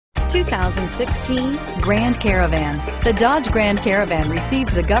2016 Grand Caravan. The Dodge Grand Caravan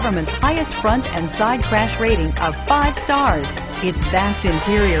received the government's highest front and side crash rating of 5 stars. Its vast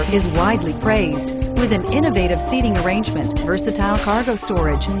interior is widely praised, with an innovative seating arrangement, versatile cargo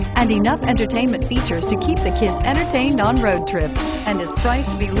storage, and enough entertainment features to keep the kids entertained on road trips, and is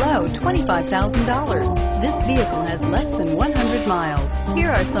priced below $25,000. This vehicle has less than 100 miles.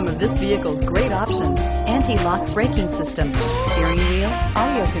 Here are some of this vehicle's great options: anti-lock braking system, steering wheel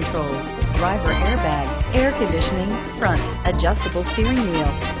audio controls, driver airbag, air conditioning, front adjustable steering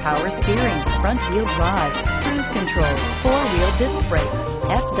wheel, power steering, front wheel drive, cruise control, 4-wheel disc brakes,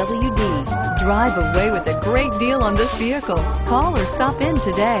 FWD. Drive away with a great deal on this vehicle. Call or stop in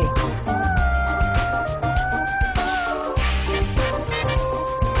today.